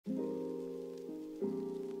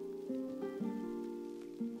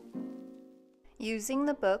Using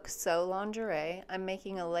the book Sew Lingerie, I'm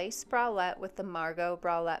making a lace bralette with the Margo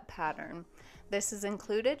Bralette pattern. This is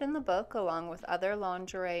included in the book along with other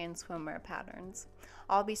lingerie and swimwear patterns.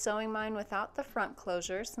 I'll be sewing mine without the front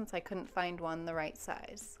closure since I couldn't find one the right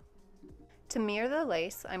size. To mirror the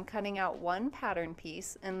lace, I'm cutting out one pattern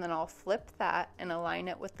piece and then I'll flip that and align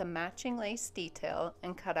it with the matching lace detail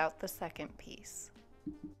and cut out the second piece.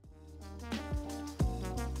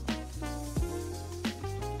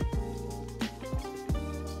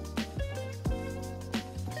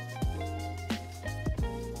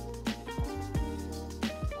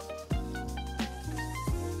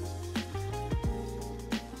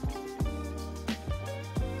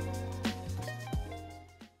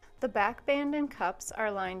 The back band and cups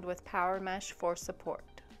are lined with power mesh for support.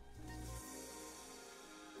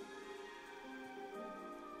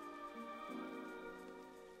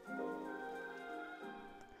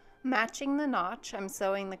 Matching the notch, I'm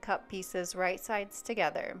sewing the cup pieces right sides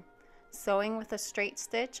together, sewing with a straight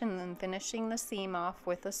stitch and then finishing the seam off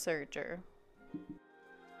with a serger.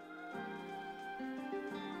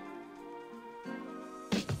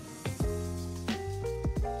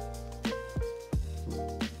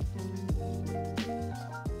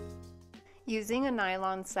 Using a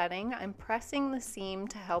nylon setting, I'm pressing the seam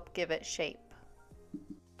to help give it shape.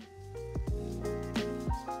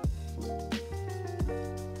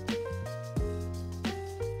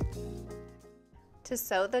 To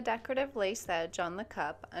sew the decorative lace edge on the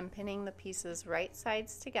cup, I'm pinning the pieces right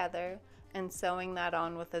sides together and sewing that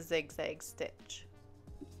on with a zigzag stitch.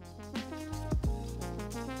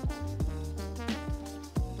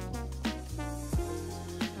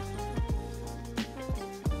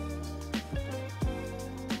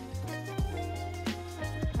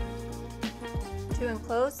 To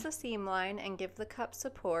enclose the seam line and give the cup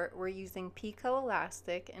support, we're using picot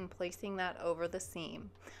elastic and placing that over the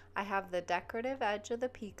seam. I have the decorative edge of the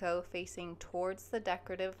picot facing towards the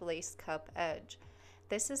decorative lace cup edge.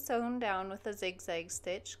 This is sewn down with a zigzag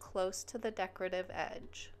stitch close to the decorative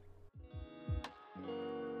edge.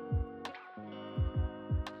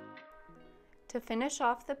 To finish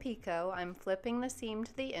off the picot, I'm flipping the seam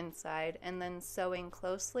to the inside and then sewing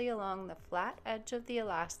closely along the flat edge of the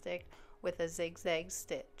elastic with a zigzag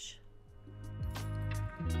stitch.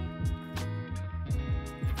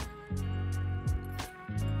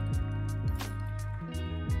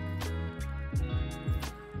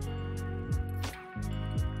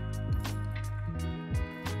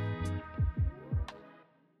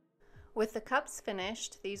 With the cups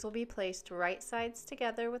finished, these will be placed right sides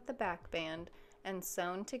together with the back band and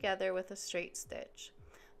sewn together with a straight stitch.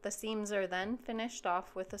 The seams are then finished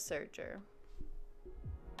off with a serger.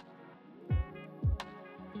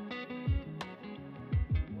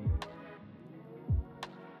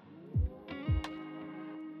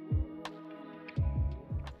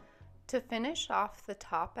 To finish off the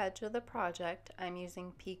top edge of the project, I'm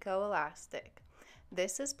using picot elastic.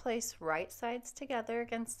 This is placed right sides together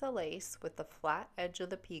against the lace with the flat edge of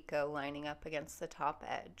the picot lining up against the top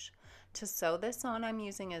edge. To sew this on, I'm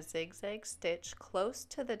using a zigzag stitch close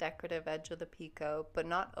to the decorative edge of the picot, but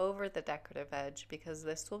not over the decorative edge because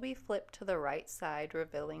this will be flipped to the right side,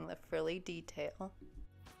 revealing the frilly detail.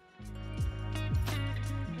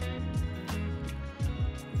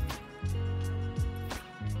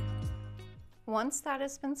 Once that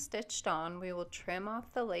has been stitched on, we will trim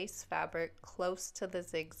off the lace fabric close to the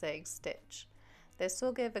zigzag stitch. This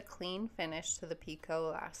will give a clean finish to the picot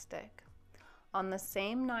elastic. On the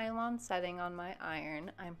same nylon setting on my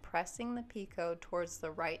iron, I'm pressing the picot towards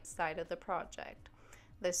the right side of the project.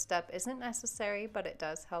 This step isn't necessary, but it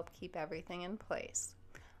does help keep everything in place.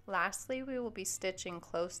 Lastly, we will be stitching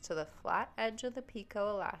close to the flat edge of the picot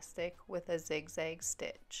elastic with a zigzag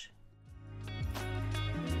stitch.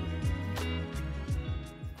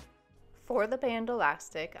 For the band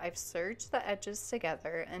elastic, I've serged the edges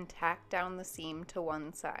together and tacked down the seam to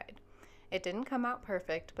one side. It didn't come out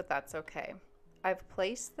perfect, but that's okay. I've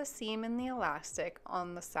placed the seam in the elastic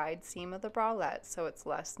on the side seam of the bralette so it's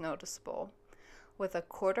less noticeable. With a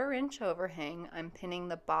 1/4 inch overhang, I'm pinning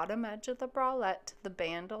the bottom edge of the bralette to the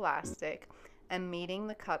band elastic and meeting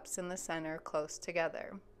the cups in the center close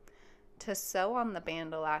together. To sew on the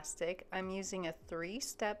band elastic, I'm using a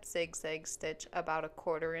 3-step zigzag stitch about a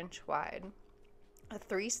 1/4 inch wide. A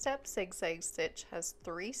 3-step zigzag stitch has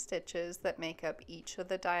 3 stitches that make up each of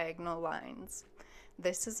the diagonal lines.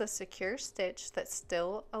 This is a secure stitch that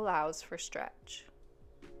still allows for stretch.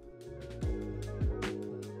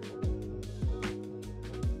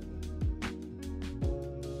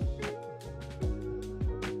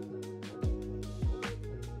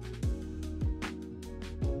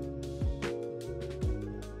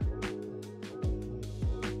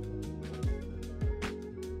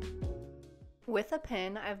 With a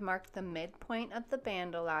pin, I've marked the midpoint of the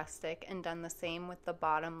band elastic and done the same with the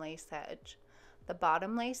bottom lace edge. The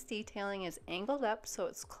bottom lace detailing is angled up so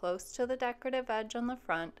it's close to the decorative edge on the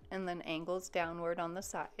front and then angles downward on the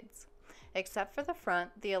sides. Except for the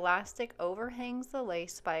front, the elastic overhangs the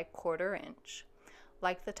lace by 1/4 inch.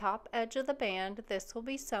 Like the top edge of the band, this will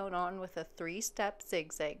be sewn on with a 3-step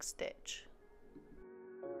zigzag stitch.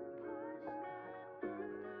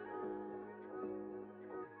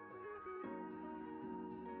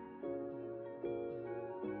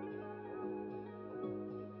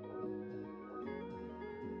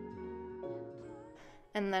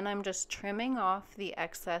 And then I'm just trimming off the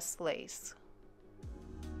excess lace.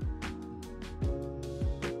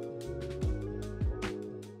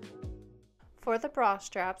 For the bra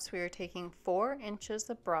straps, we are taking 4 inches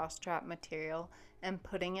of bra strap material and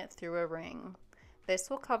putting it through a ring. This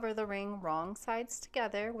will cover the ring wrong sides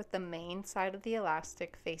together with the main side of the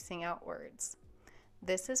elastic facing outwards.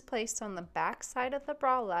 This is placed on the back side of the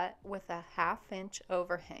bralette with a 1/2 inch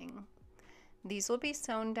overhang. These will be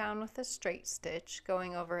sewn down with a straight stitch,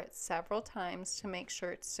 going over it several times to make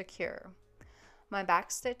sure it's secure. My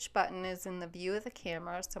back stitch button is in the view of the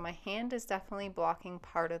camera, so my hand is definitely blocking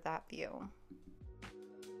part of that view.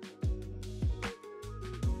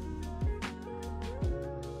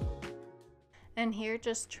 And here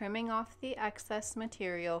just trimming off the excess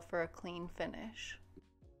material for a clean finish.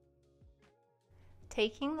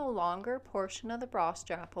 Taking the longer portion of the bra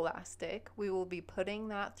strap elastic, we will be putting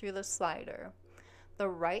that through the slider. The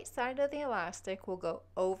right side of the elastic will go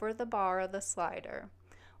over the bar of the slider.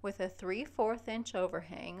 With a 3/4 inch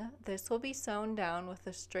overhang, this will be sewn down with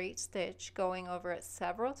a straight stitch, going over it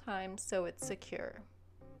several times so it's secure.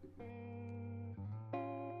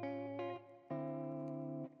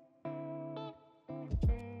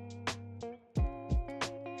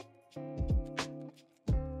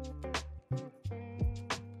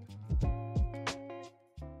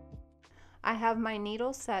 I have my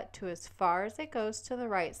needle set to as far as it goes to the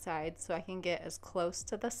right side so I can get as close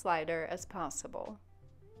to the slider as possible.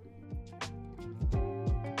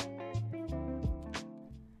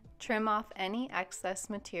 Trim off any excess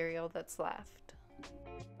material that's left.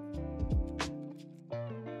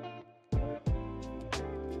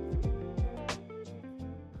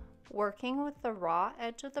 Working with the raw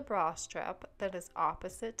edge of the bra strap that is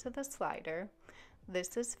opposite to the slider,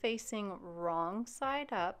 this is facing wrong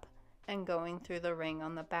side up and going through the ring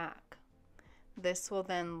on the back. This will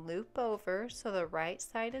then loop over so the right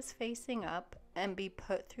side is facing up and be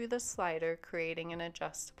put through the slider, creating an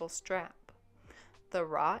adjustable strap. The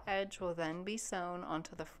raw edge will then be sewn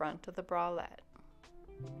onto the front of the bralette.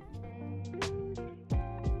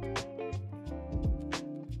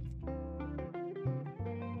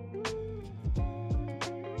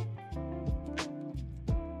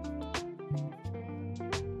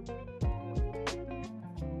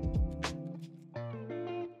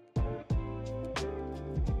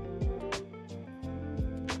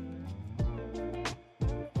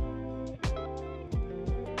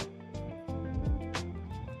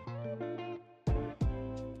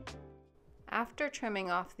 After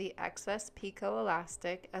trimming off the excess picot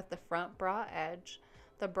elastic at the front bra edge,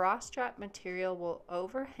 the bra strap material will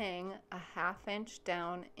overhang a 1/2 inch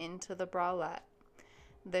down into the bralette.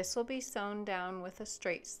 This will be sewn down with a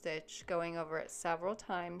straight stitch, going over it several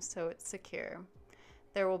times so it's secure.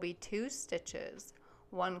 There will be 2 stitches,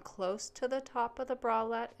 one close to the top of the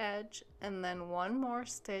bralette edge and then one more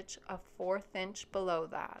stitch a 1/4 inch below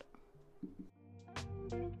that.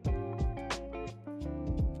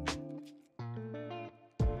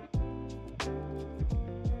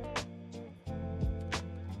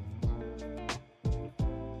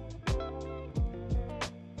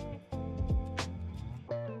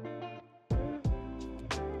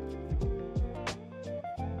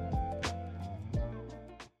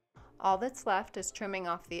 All that's left is trimming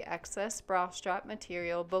off the excess bra strap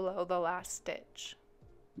material below the last stitch.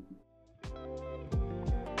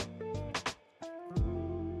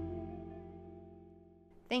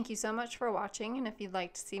 Thank you so much for watching, and if you'd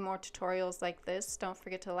like to see more tutorials like this, don't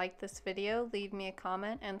forget to like this video, leave me a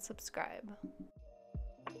comment, and subscribe.